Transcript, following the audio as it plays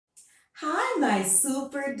Hi, my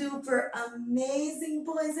super duper amazing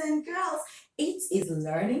boys and girls. It is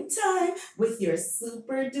learning time with your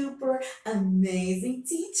super duper amazing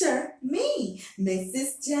teacher, me,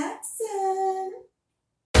 Mrs. Jackson.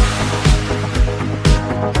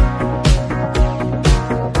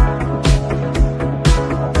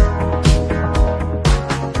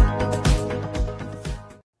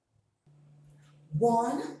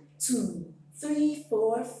 One, two, three,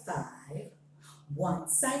 four, five.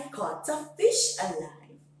 Once I caught a fish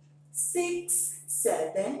alive. 6,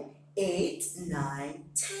 7, 8, 9,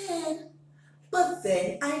 10. But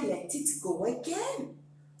then I let it go again.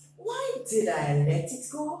 Why did I let it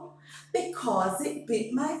go? Because it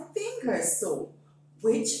bit my finger so.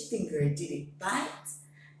 Which finger did it bite?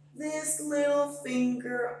 This little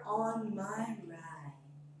finger on my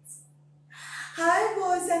right. Hi,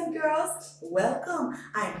 boys and girls. Welcome.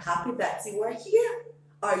 I'm happy that you are here.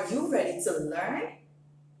 Are you ready to learn?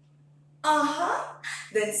 Uh-huh.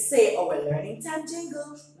 Then say our learning time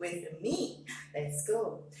jingle with me. Let's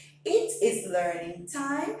go. It is learning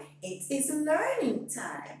time. It is learning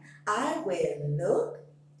time. I will look.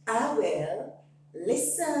 I will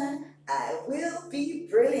listen. I will be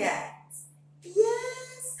brilliant.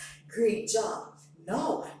 Yes. Great job.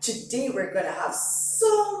 Now, today we're going to have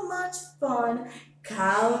so much fun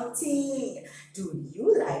counting. Do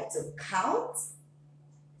you like to count?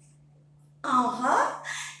 Uh-huh.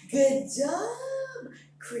 Good job.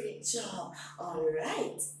 Great job. All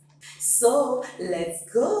right. So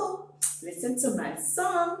let's go. Listen to my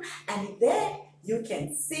song and then you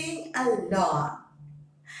can sing along.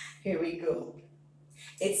 Here we go.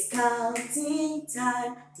 It's counting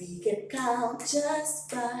time. We can count just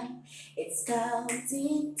fine. It's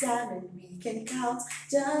counting time and we can count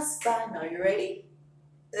just fine. Are you ready?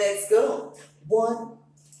 Let's go. 1,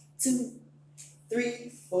 2,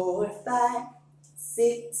 3, 4, 5,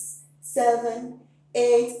 6, 7,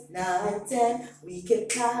 8, 9, 10. We can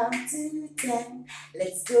count to 10.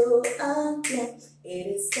 Let's go again. It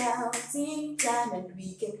is counting time and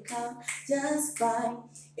we can count just fine.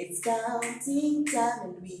 It's counting time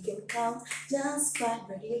and we can count just fine.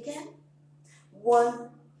 Ready again? 1,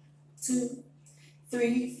 2,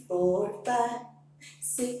 3, 4, 5,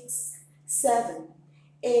 6, 7,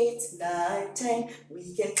 8, 9, 10.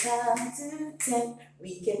 We can count to 10.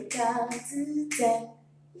 We can count to 10.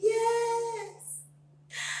 Yes.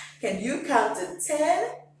 Can you count to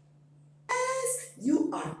 10? Yes.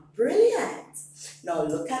 You are brilliant. Now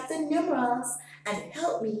look at the numerals and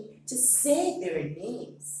help me to say their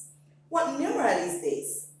names. What numeral is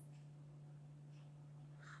this?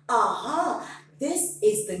 Aha. This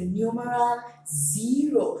is the numeral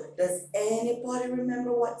 0. Does anybody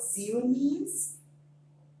remember what 0 means?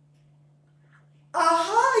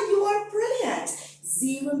 Aha, you are brilliant.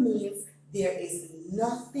 0 means there is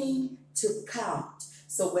nothing to count.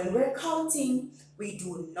 So when we're counting, we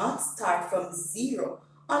do not start from 0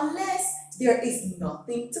 unless there is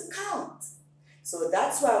nothing to count. So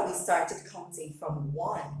that's why we started counting from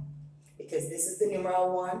 1, because this is the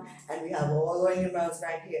numeral 1 and we have all our numerals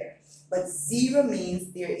right here. But 0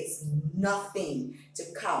 means there is nothing to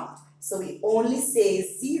count. So we only say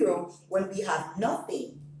 0 when we have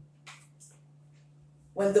nothing.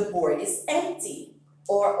 When the board is empty,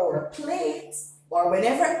 or our plate, or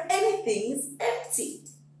whenever anything is empty.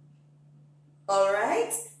 All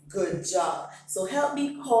right? Good job. So help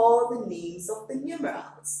me call the names of the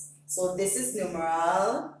numerals. So this is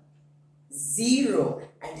numeral 0,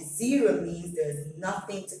 and 0 means there's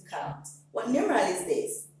nothing to count. What numeral is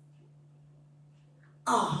this?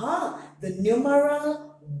 Aha, the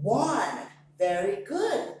numeral 1. Very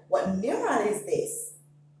good. What numeral is this?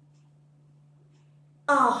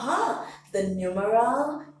 Aha, the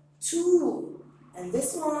numeral 2. And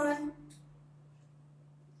this one,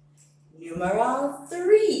 numeral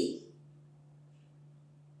 3,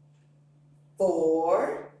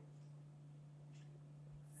 4,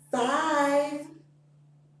 5,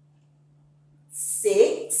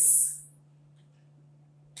 6,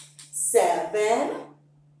 7,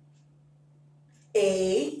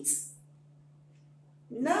 8,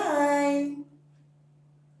 9,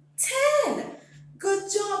 10. Good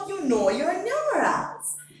job, you know your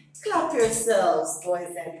numerals. Clap yourselves,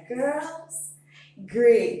 boys and girls.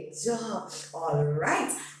 Great job. All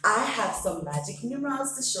right, I have some magic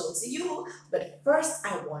numerals to show to you, but first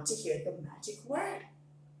I want to hear the magic word.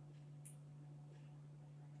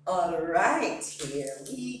 All right, here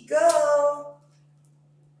we go.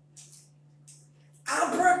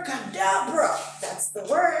 Abracadabra, that's the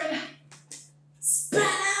word. Spell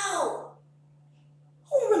out.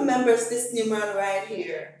 Who remembers this numeral right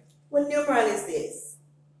here? What numeral is this?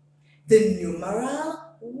 The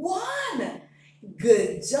numeral 1.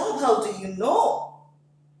 Good job. How do you know?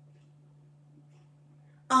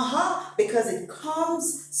 Because it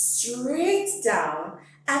comes straight down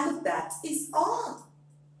and that is all.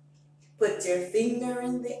 Put your finger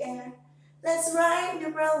in the air. Let's write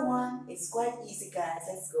numeral 1. It's quite easy, guys.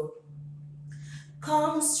 Let's go.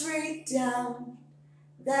 Come straight down.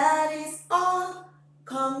 That is all.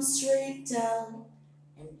 Come straight down.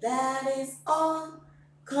 And that is all.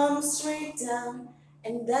 Come straight down.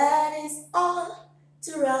 And that is all.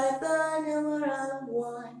 To write the numeral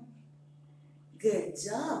 1. Good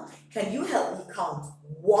job. Can you help me count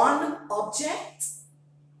one object?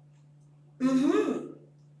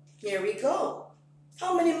 Here we go.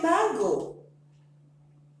 How many mango?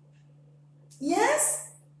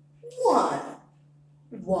 Yes? One.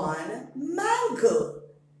 One mango.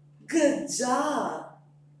 Good job.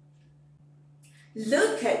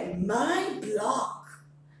 Look at my block.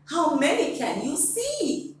 How many can you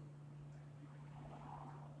see?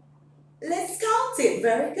 Let's count it.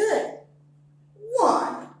 Very good.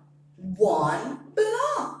 One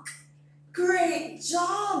block. Great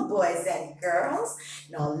job, boys and girls.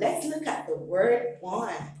 Now let's look at the word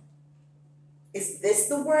one. Is this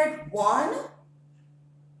the word one?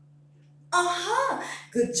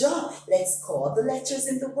 Good job. Let's call the letters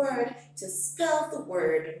in the word to spell the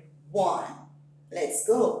word one. Let's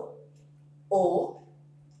go. O-N-E,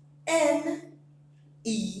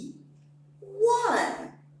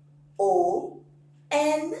 one.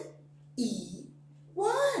 O-N-E,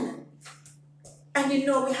 one. And you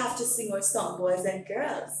know we have to sing our song, boys and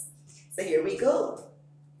girls. So here we go.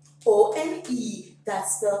 O-N-E, that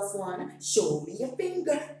spells one. Show me your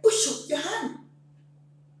finger. Push up your hand.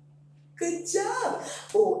 Good job.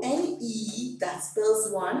 O-N-E, that spells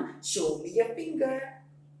one. Show me your finger.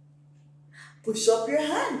 Push up your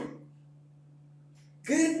hand.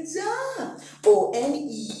 Good job.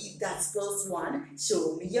 O-N-E, that spells one.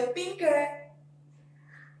 Show me your finger.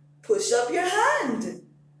 Push up your hand.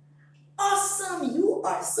 Awesome. You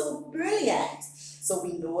are so brilliant. So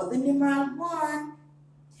we know the numeral 1.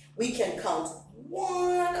 We can count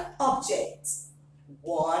one object.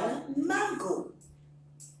 One mango.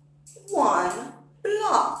 One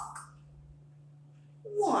block.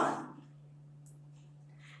 One.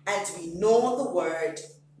 And we know the word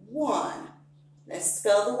one. Let's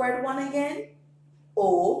spell the word one again.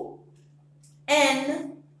 O-N-E,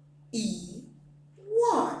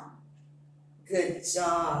 one. Good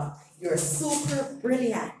job. You're super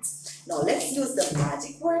brilliant. Now let's use the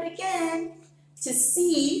magic word again to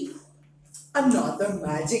see another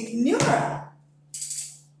magic numeral.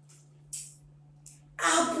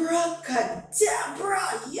 Abracadabra.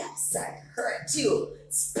 Yes, I heard you.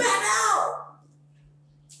 Spell out.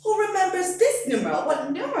 Who remembers this numeral?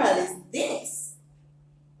 What numeral is this?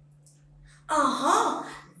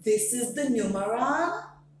 This is the numeral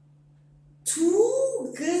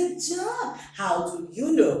 2. Good job. How do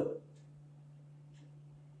you know?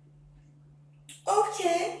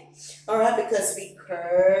 Okay. Alright, because we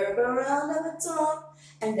curve around at the top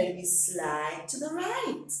and then we slide to the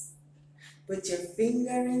right. Put your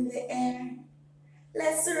finger in the air.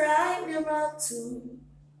 Let's write numeral 2.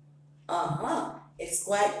 It's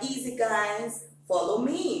quite easy, guys. Follow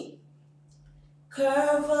me.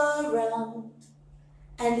 Curve around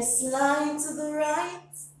and slide to the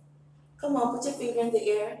right. Come on, put your finger in the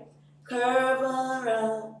air. Curve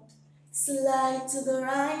around, slide to the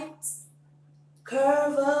right.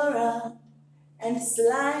 Curve around and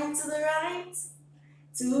slide to the right.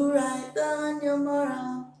 To write the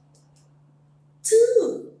numeral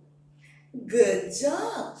 2. Good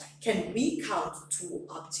job. Can we count 2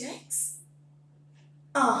 objects?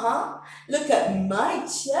 Look at my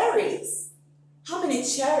cherries. How many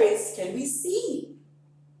cherries can we see?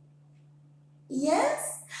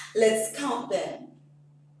 Yes? Let's count them.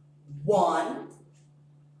 1,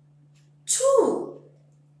 2.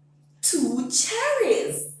 2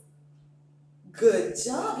 cherries. Good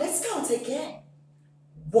job. Let's count again.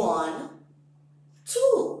 1,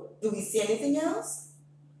 2. Do we see anything else?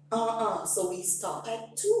 So we stop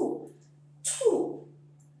at 2.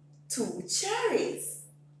 2 cherries.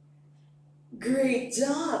 Great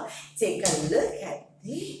job. Take a look at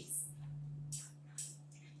this.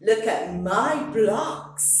 Look at my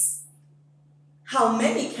blocks. How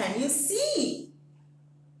many can you see?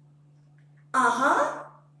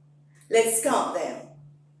 Let's count them.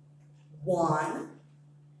 1,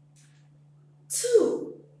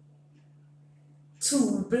 2.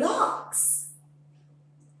 2 blocks.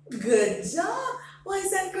 Good job.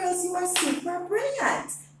 Boys and girls, you are super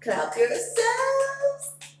brilliant. Clap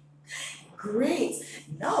yourselves. Great.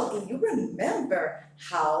 Now, do you remember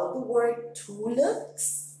how the word 2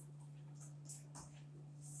 looks?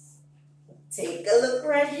 Take a look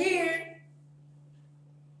right here.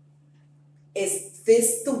 Is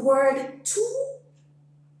this the word two?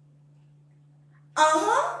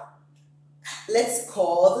 Let's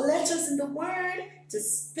call the letters in the word to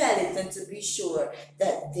spell it and to be sure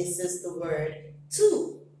that this is the word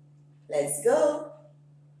two. Let's go.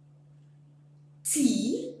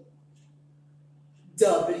 T,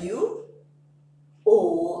 W,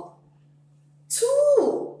 O,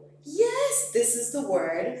 two. Yes, this is the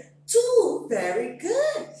word two. Very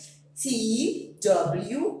good. T,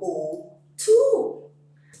 W, O, two.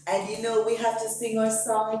 And you know we have to sing our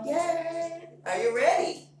song again. Are you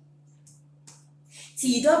ready?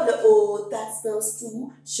 T-W-O, that spells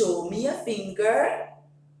two. Show me a finger.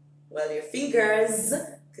 Well, your fingers,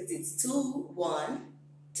 because it's two. 1,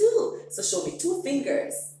 2. So show me 2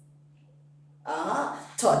 fingers.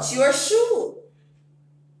 Touch your shoe.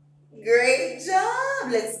 Great job.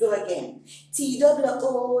 Let's go again.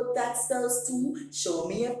 T-W-O, that spells two. Show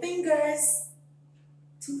me your fingers.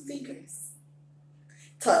 2 fingers.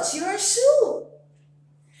 Touch your shoe.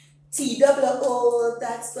 T-W-O,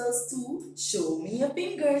 that spells two. Show me your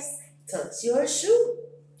fingers. Touch your shoe.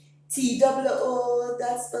 T-W-O,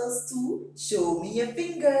 that spells two. Show me your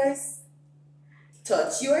fingers.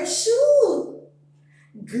 Touch your shoe.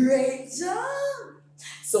 Great job.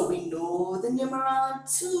 So we know the numeral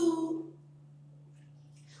 2.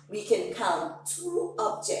 We can count 2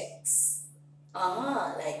 objects.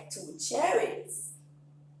 Like 2 cherries.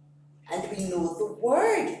 And we know the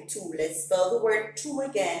word two. Let's spell the word two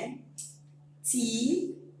again.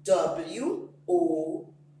 T-W-O,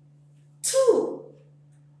 two.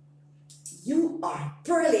 You are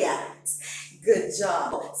brilliant. Good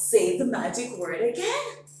job. Say the magic word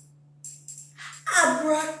again.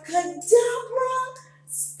 Abracadabra.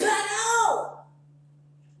 Spell out.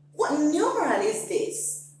 What numeral is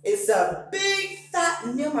this? It's a big fat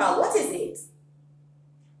numeral. What is it?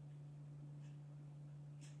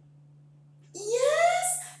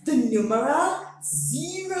 The numeral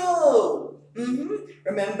 0.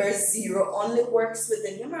 Remember, 0 only works with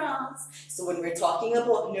the numerals. So when we're talking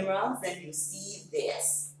about numerals, then you see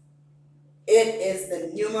this. It is the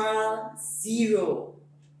numeral 0.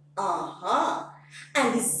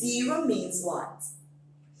 And 0 means what?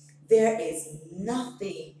 There is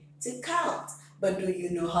nothing to count. But do you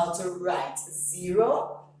know how to write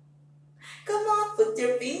 0? Come on, put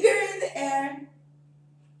your finger in the air.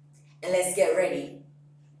 And let's get ready.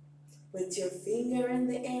 With your finger in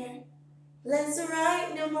the air, let's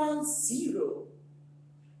write numeral 0.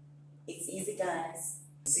 It's easy, guys.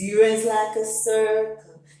 0 is like a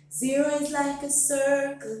circle. 0 is like a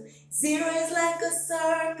circle. 0 is like a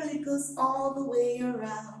circle. It goes all the way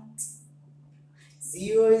around.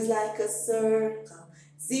 0 is like a circle.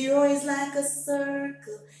 0 is like a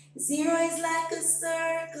circle. 0 is like a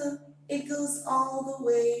circle. It goes all the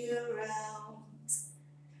way around.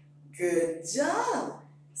 Good job.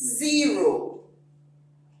 0.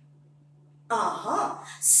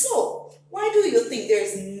 So, why do you think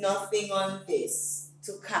there's nothing on this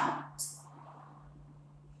to count?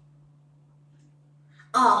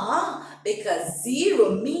 Because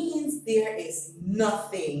 0 means there is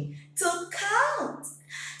nothing to count.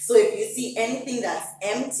 So if you see anything that's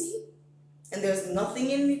empty and there's nothing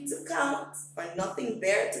in it to count or nothing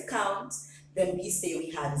there to count, then we say we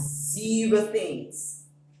have 0 things.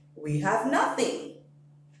 We have nothing.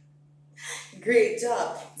 Great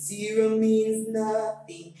job. 0 means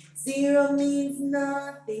nothing. 0 means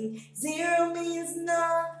nothing. 0 means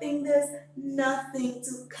nothing. There's nothing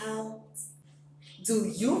to count. Do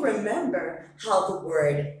you remember how the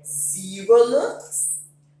word 0 looks?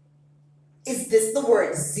 Is this the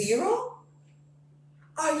word 0?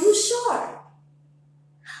 Are you sure?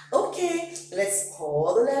 Okay, let's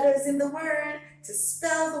call the letters in the word to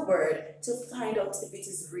spell the word to find out if it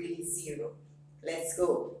is really 0. Let's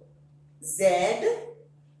go. Z-E-R-O,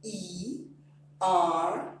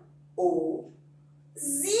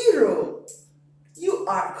 0. You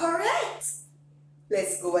are correct.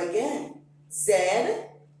 Let's go again. Z-E-R-O,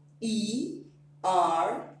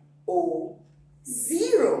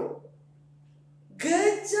 0.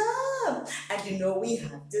 Good job. And you know we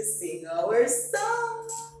have to sing our song.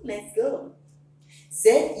 Let's go.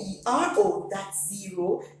 Z-E-R-O, that's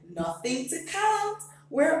 0. Nothing to count.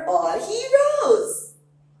 We're all heroes.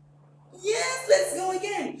 Yes, let's go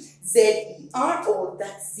again. Z-E-R-O,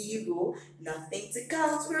 that's 0. Nothing to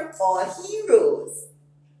count. We're all heroes.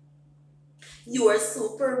 You are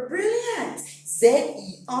super brilliant.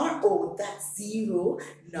 Z-E-R-O, that's 0.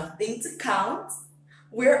 Nothing to count.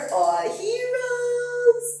 We're all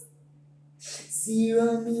heroes.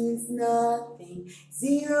 Zero means nothing.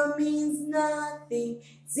 Zero means nothing.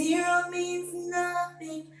 Zero means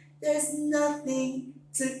nothing. There's nothing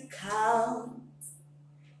to count.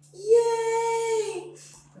 Yay!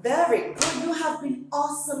 Very good. You have been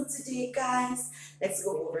awesome today, guys. Let's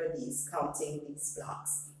go over these, counting these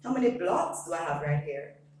blocks. How many blocks do I have right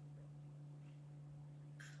here?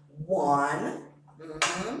 One.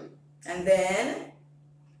 And then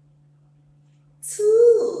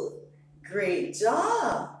two. Great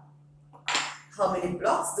job. How many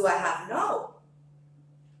blocks do I have now?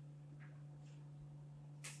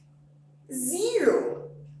 Zero.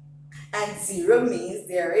 And zero means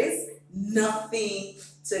there is nothing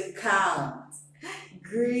to count.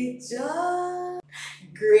 Great job.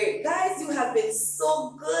 Great. Guys, you have been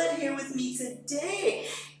so good here with me today.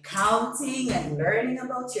 Counting and learning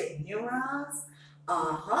about your numerals.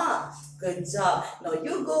 Good job. Now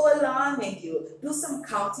you go along and you do some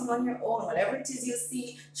counting on your own. Whatever it is you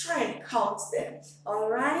see, try and count them.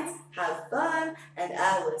 Alright? Have fun and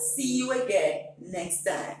I will see you again next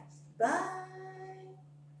time. Bye.